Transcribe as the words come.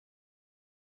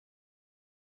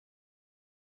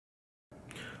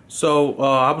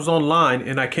I was online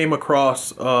and I came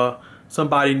across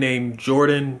somebody named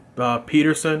Jordan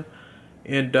Peterson,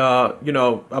 and I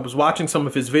was watching some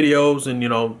of his videos, and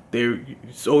you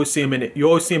always see him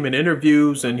in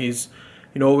interviews, and he's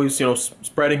always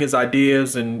spreading his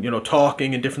ideas and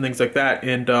talking and different things like that.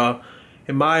 And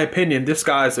in my opinion, this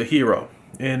guy is a hero.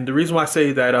 And the reason why I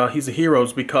say that he's a hero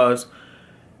is because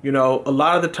a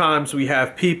lot of the times we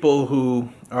have people who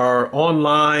are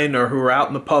online or who are out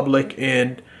in the public,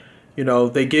 and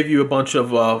they give you a bunch of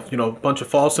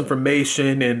false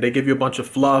information, and they give you a bunch of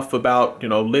fluff about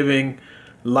living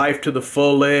life to the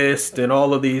fullest and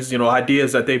all of these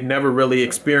ideas that they've never really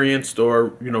experienced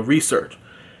or researched.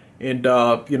 And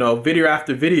video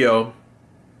after video,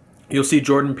 you'll see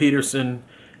Jordan Peterson.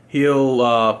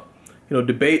 He'll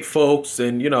debate folks,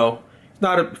 and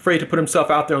not afraid to put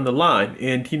himself out there on the line,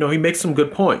 and he makes some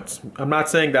good points. I'm not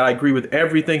saying that I agree with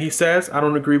everything he says. I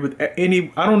don't agree with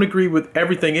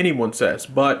everything anyone says,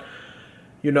 but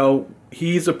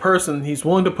he's a person. He's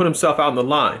willing to put himself out on the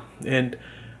line, and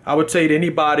I would say to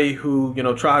anybody who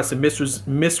tries to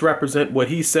misrepresent what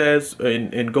he says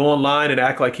and go online and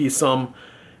act like he's some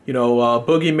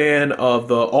boogeyman of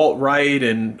the alt-right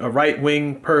and a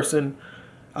right-wing person,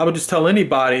 I would just tell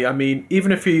anybody, I mean,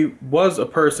 even if he was a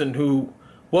person who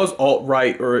was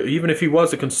alt-right, or even if he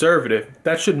was a conservative,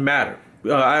 that shouldn't matter.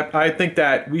 I think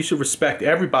that we should respect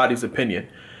everybody's opinion,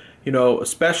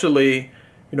 especially,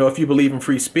 if you believe in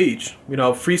free speech.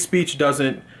 Free speech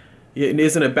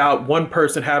isn't about one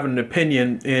person having an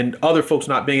opinion and other folks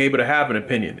not being able to have an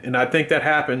opinion. And I think that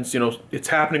happens, it's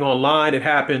happening online, it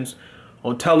happens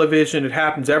on television, it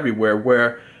happens everywhere,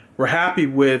 where we're happy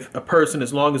with a person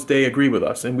as long as they agree with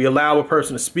us, and we allow a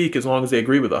person to speak as long as they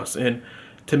agree with us. And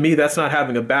to me, that's not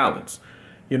having a balance.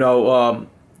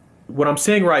 What I'm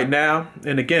seeing right now,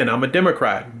 and again, I'm a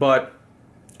Democrat, but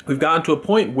we've gotten to a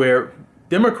point where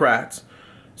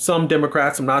some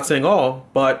Democrats, I'm not saying all,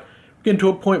 but we're getting to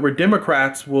a point where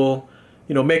Democrats will,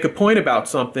 make a point about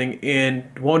something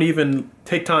and won't even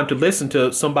take time to listen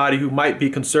to somebody who might be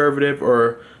conservative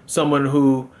or someone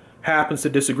who happens to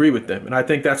disagree with them. And I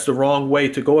think that's the wrong way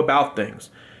to go about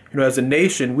things. As a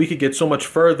nation, we could get so much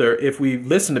further if we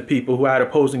listen to people who had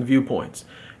opposing viewpoints.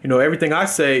 Everything I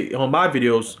say on my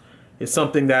videos is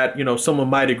something that, someone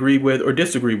might agree with or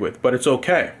disagree with, but it's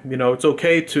okay. It's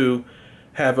okay to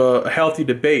have a healthy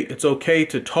debate. It's okay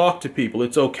to talk to people.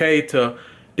 It's okay to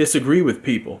disagree with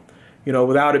people,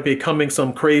 without it becoming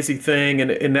some crazy thing.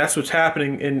 And that's what's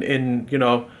happening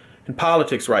in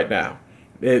politics right now.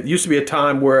 It used to be a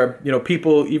time where,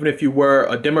 people, even if you were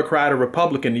a Democrat or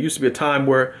Republican, it used to be a time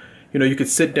where, you could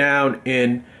sit down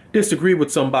and disagree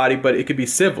with somebody, but it could be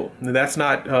civil. And that's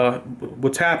not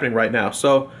what's happening right now.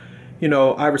 So,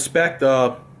 I respect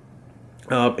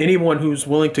anyone who's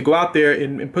willing to go out there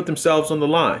and put themselves on the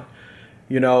line.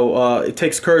 It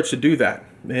takes courage to do that.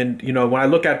 And, when I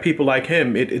look at people like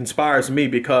him, it inspires me,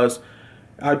 because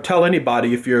I tell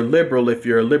anybody, if you're liberal, if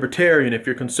you're a libertarian, if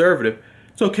you're conservative,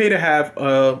 it's okay to have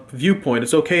a viewpoint.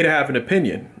 It's okay to have an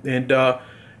opinion. And,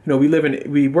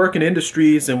 we work in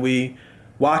industries, and we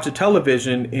watch a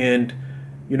television, and,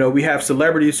 we have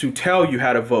celebrities who tell you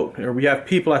how to vote, or we have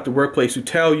people at the workplace who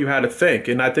tell you how to think.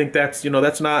 And I think that's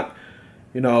not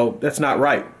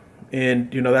right.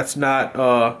 And, that's not,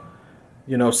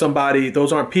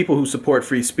 those aren't people who support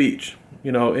free speech,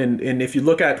 and if you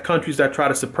look at countries that try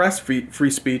to suppress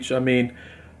free speech, I mean,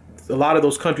 a lot of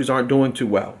those countries aren't doing too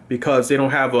well because they don't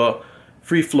have a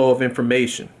free flow of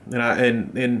information.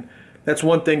 And that's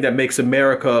one thing that makes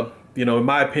America, in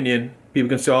my opinion, people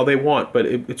can say all they want, but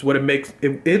it's what it makes.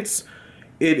 It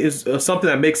is something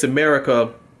that makes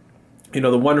America,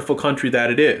 the wonderful country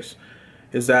that it is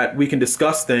that we can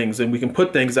discuss things, and we can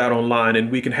put things out online,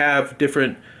 and we can have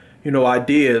different,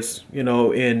 ideas,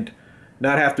 and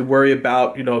not have to worry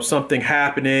about, something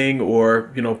happening, or,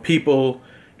 people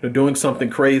doing something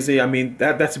crazy. I mean,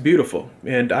 that's beautiful.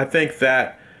 And I think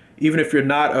that even if you're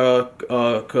not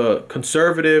a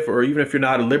conservative, or even if you're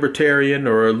not a libertarian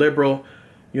or a liberal,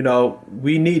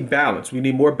 we need balance. We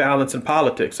need more balance in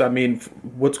politics. I mean,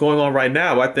 what's going on right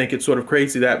now, I think it's sort of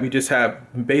crazy that we just have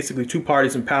basically two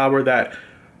parties in power that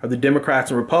are the Democrats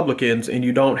and Republicans, and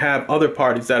you don't have other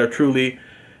parties that are truly,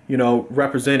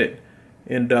 represented.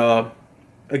 And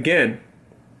again,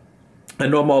 I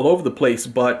know I'm all over the place,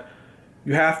 but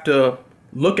you have to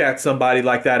look at somebody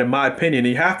like that, in my opinion,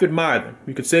 and you have to admire them.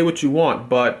 You can say what you want,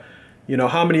 but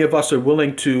how many of us are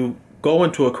willing to go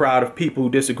into a crowd of people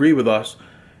who disagree with us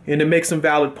and to make some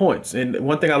valid points? And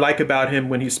one thing I like about him,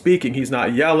 when he's speaking, he's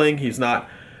not yelling, he's not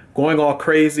going all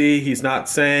crazy, he's not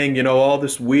saying all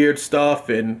this weird stuff,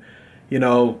 and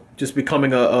just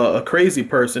becoming a crazy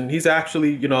person. He's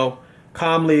actually,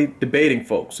 calmly debating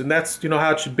folks. And that's,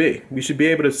 how it should be. We should be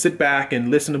able to sit back and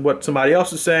listen to what somebody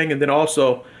else is saying and then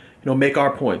also, make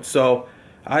our points. So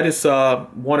I just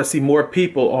want to see more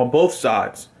people on both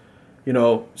sides,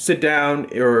 sit down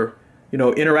or,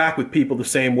 interact with people the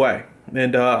same way.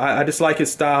 And I just like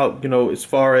his style, as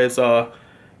far as,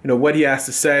 what he has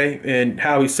to say and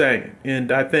how he's saying it.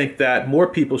 And I think that more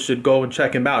people should go and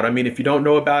check him out. I mean, if you don't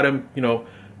know about him,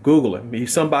 Google him.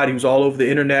 He's somebody who's all over the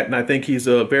internet, and I think he's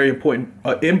a very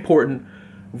important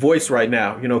voice right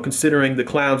now, considering the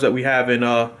clowns that we have in,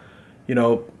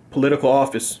 political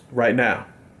office right now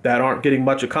that aren't getting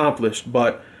much accomplished,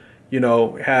 but,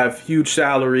 have huge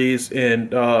salaries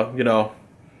and,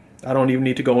 I don't even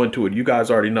need to go into it. You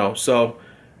guys already know. So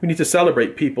we need to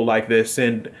celebrate people like this.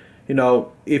 And,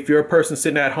 if you're a person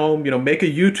sitting at home, make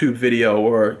a YouTube video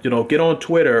or, get on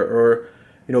Twitter or,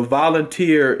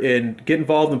 volunteer and get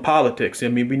involved in politics. I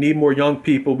mean, we need more young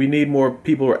people. We need more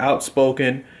people who are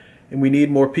outspoken, and we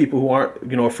need more people who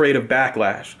aren't, afraid of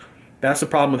backlash. That's the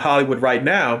problem with Hollywood right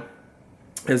now,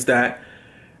 is that,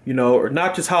 or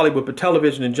not just Hollywood, but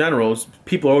television in general, is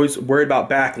people are always worried about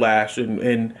backlash.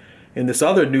 And this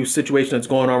other new situation that's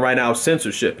going on right now is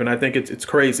censorship. And I think it's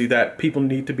crazy that people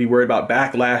need to be worried about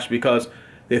backlash because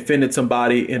they offended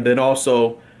somebody, and then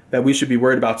also that we should be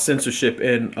worried about censorship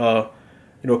in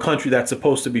a country that's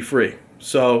supposed to be free.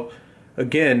 So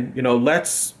again,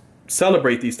 let's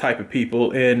celebrate these type of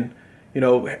people, and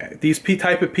these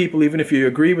type of people, even if you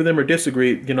agree with them or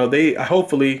disagree, they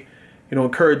hopefully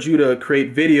encourage you to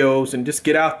create videos and just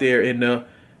get out there and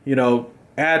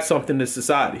add something to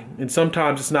society. And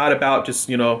sometimes it's not about just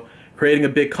creating a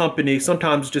big company.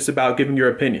 Sometimes it's just about giving your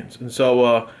opinions. And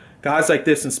so guys like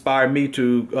this inspire me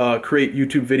to create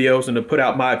YouTube videos and to put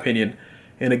out my opinion.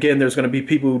 And again, there's going to be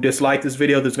people who dislike this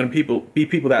video. There's going to be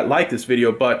people that like this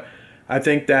video. But I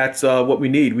think that's what we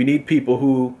need. We need people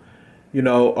who,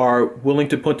 are willing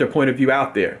to put their point of view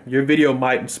out there. Your video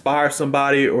might inspire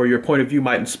somebody, or your point of view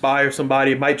might inspire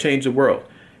somebody. It might change the world.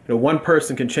 One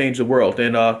person can change the world.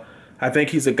 And I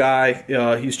think he's a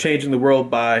guy, he's changing the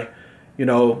world by,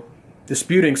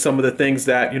 disputing some of the things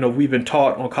that, we've been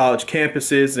taught on college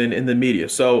campuses and in the media.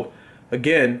 So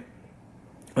again,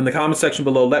 in the comment section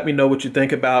below, let me know what you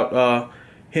think about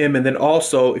him. And then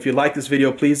also, if you like this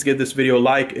video, please give this video a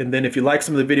like. And then if you like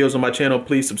some of the videos on my channel,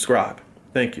 please subscribe.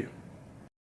 Thank you.